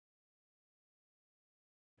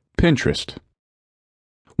Pinterest.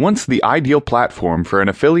 Once the ideal platform for an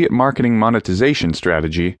affiliate marketing monetization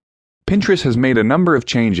strategy, Pinterest has made a number of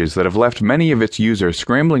changes that have left many of its users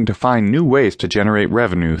scrambling to find new ways to generate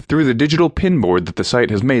revenue through the digital pinboard that the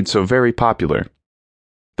site has made so very popular.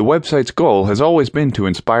 The website's goal has always been to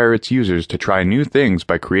inspire its users to try new things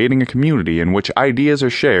by creating a community in which ideas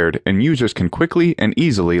are shared and users can quickly and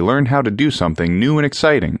easily learn how to do something new and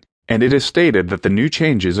exciting, and it is stated that the new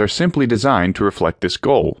changes are simply designed to reflect this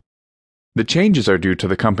goal. The changes are due to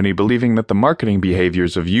the company believing that the marketing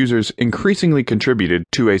behaviors of users increasingly contributed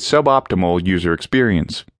to a suboptimal user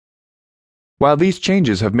experience. While these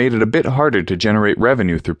changes have made it a bit harder to generate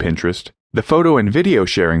revenue through Pinterest, the photo and video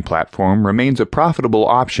sharing platform remains a profitable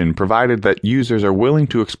option provided that users are willing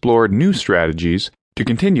to explore new strategies to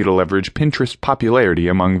continue to leverage Pinterest's popularity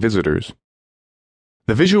among visitors.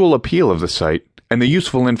 The visual appeal of the site and the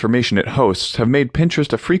useful information it hosts have made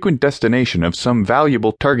Pinterest a frequent destination of some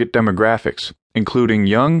valuable target demographics, including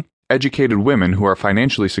young, educated women who are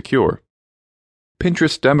financially secure.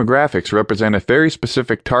 Pinterest demographics represent a very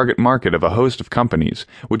specific target market of a host of companies,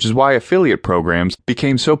 which is why affiliate programs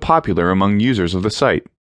became so popular among users of the site.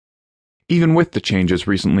 Even with the changes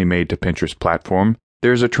recently made to Pinterest platform,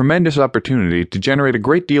 there is a tremendous opportunity to generate a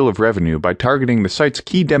great deal of revenue by targeting the site's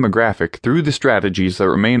key demographic through the strategies that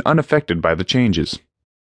remain unaffected by the changes.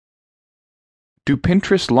 Do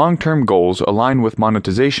Pinterest long-term goals align with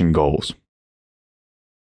monetization goals?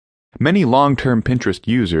 Many long-term Pinterest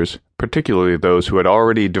users, particularly those who had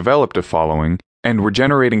already developed a following and were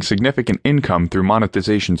generating significant income through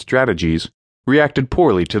monetization strategies, reacted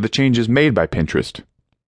poorly to the changes made by Pinterest.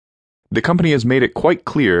 The company has made it quite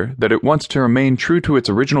clear that it wants to remain true to its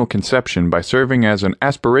original conception by serving as an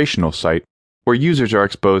aspirational site where users are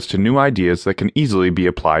exposed to new ideas that can easily be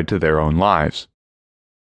applied to their own lives.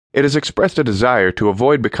 It has expressed a desire to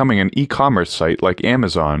avoid becoming an e-commerce site like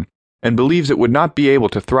Amazon and believes it would not be able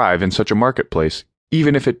to thrive in such a marketplace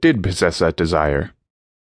even if it did possess that desire.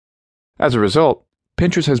 As a result,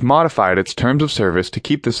 Pinterest has modified its terms of service to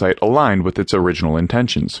keep the site aligned with its original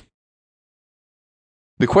intentions.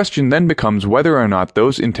 The question then becomes whether or not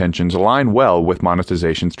those intentions align well with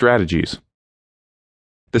monetization strategies.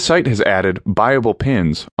 The site has added buyable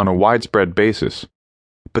pins on a widespread basis,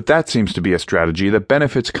 but that seems to be a strategy that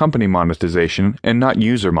benefits company monetization and not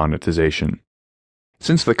user monetization.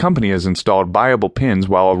 Since the company has installed buyable pins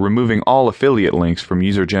while removing all affiliate links from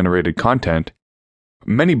user-generated content,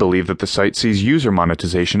 many believe that the site sees user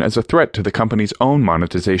monetization as a threat to the company's own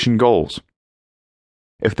monetization goals.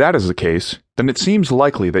 If that is the case, then it seems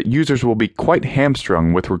likely that users will be quite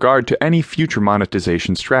hamstrung with regard to any future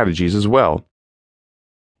monetization strategies as well.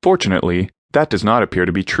 Fortunately, that does not appear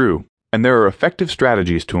to be true, and there are effective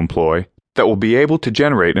strategies to employ that will be able to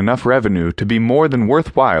generate enough revenue to be more than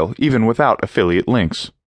worthwhile even without affiliate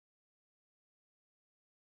links.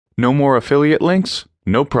 No more affiliate links?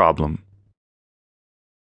 No problem.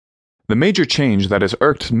 The major change that has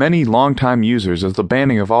irked many longtime users is the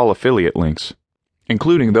banning of all affiliate links,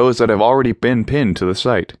 including those that have already been pinned to the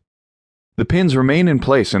site. The pins remain in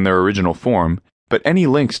place in their original form, but any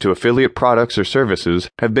links to affiliate products or services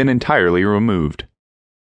have been entirely removed.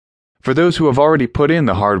 For those who have already put in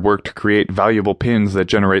the hard work to create valuable pins that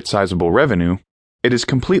generate sizable revenue, it is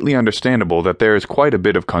completely understandable that there is quite a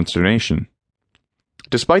bit of consternation.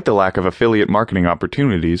 Despite the lack of affiliate marketing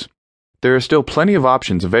opportunities, there are still plenty of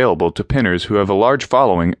options available to pinners who have a large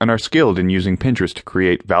following and are skilled in using Pinterest to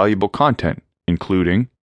create valuable content, including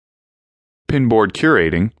pinboard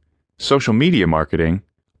curating, social media marketing,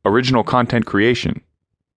 original content creation.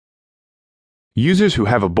 Users who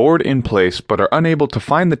have a board in place but are unable to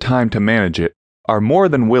find the time to manage it are more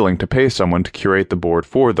than willing to pay someone to curate the board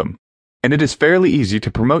for them, and it is fairly easy to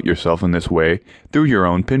promote yourself in this way through your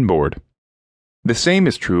own pinboard. The same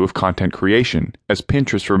is true of content creation, as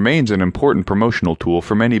Pinterest remains an important promotional tool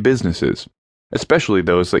for many businesses, especially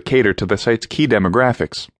those that cater to the site's key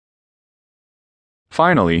demographics.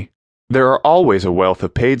 Finally, there are always a wealth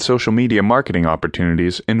of paid social media marketing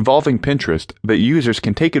opportunities involving Pinterest that users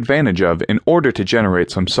can take advantage of in order to generate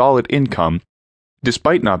some solid income,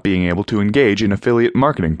 despite not being able to engage in affiliate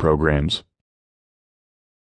marketing programs.